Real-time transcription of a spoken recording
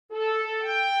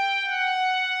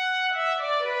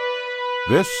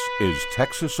This is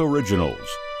Texas Originals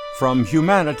from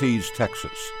Humanities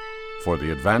Texas for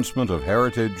the advancement of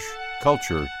heritage,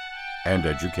 culture, and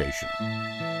education.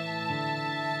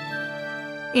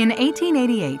 In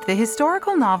 1888, the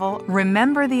historical novel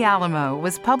Remember the Alamo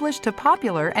was published to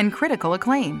popular and critical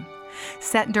acclaim.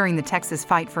 Set during the Texas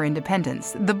fight for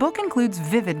independence, the book includes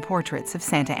vivid portraits of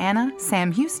Santa Anna,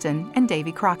 Sam Houston, and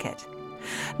Davy Crockett.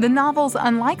 The novel's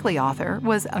unlikely author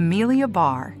was Amelia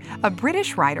Barr, a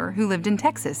British writer who lived in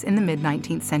Texas in the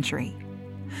mid-19th century.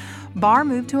 Barr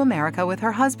moved to America with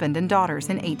her husband and daughters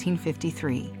in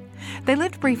 1853. They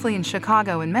lived briefly in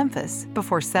Chicago and Memphis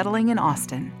before settling in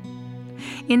Austin.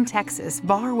 In Texas,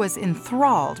 Barr was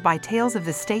enthralled by tales of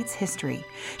the state's history.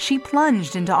 She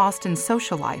plunged into Austin's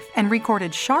social life and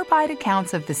recorded sharp-eyed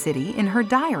accounts of the city in her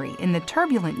diary in the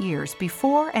turbulent years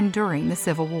before and during the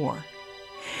Civil War.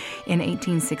 In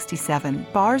 1867,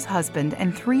 Barr's husband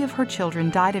and 3 of her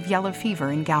children died of yellow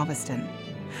fever in Galveston.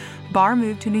 Barr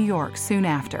moved to New York soon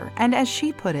after, and as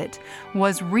she put it,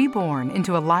 was reborn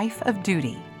into a life of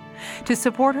duty. To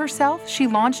support herself, she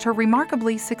launched her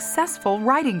remarkably successful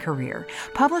writing career,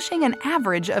 publishing an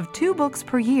average of 2 books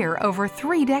per year over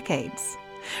 3 decades.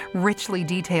 Richly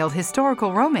detailed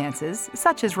historical romances,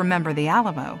 such as Remember the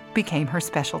Alamo, became her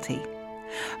specialty.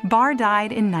 Barr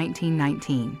died in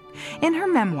 1919. In her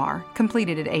memoir,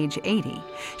 completed at age 80,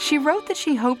 she wrote that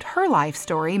she hoped her life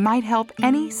story might help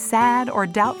any sad or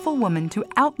doubtful woman to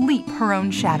outleap her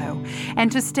own shadow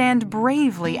and to stand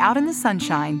bravely out in the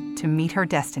sunshine to meet her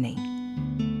destiny.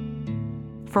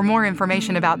 For more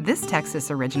information about this Texas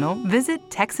Original, visit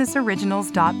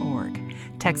texasoriginals.org.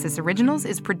 Texas Originals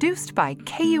is produced by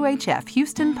KUHF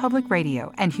Houston Public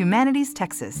Radio and Humanities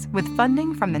Texas with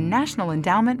funding from the National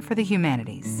Endowment for the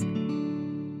Humanities.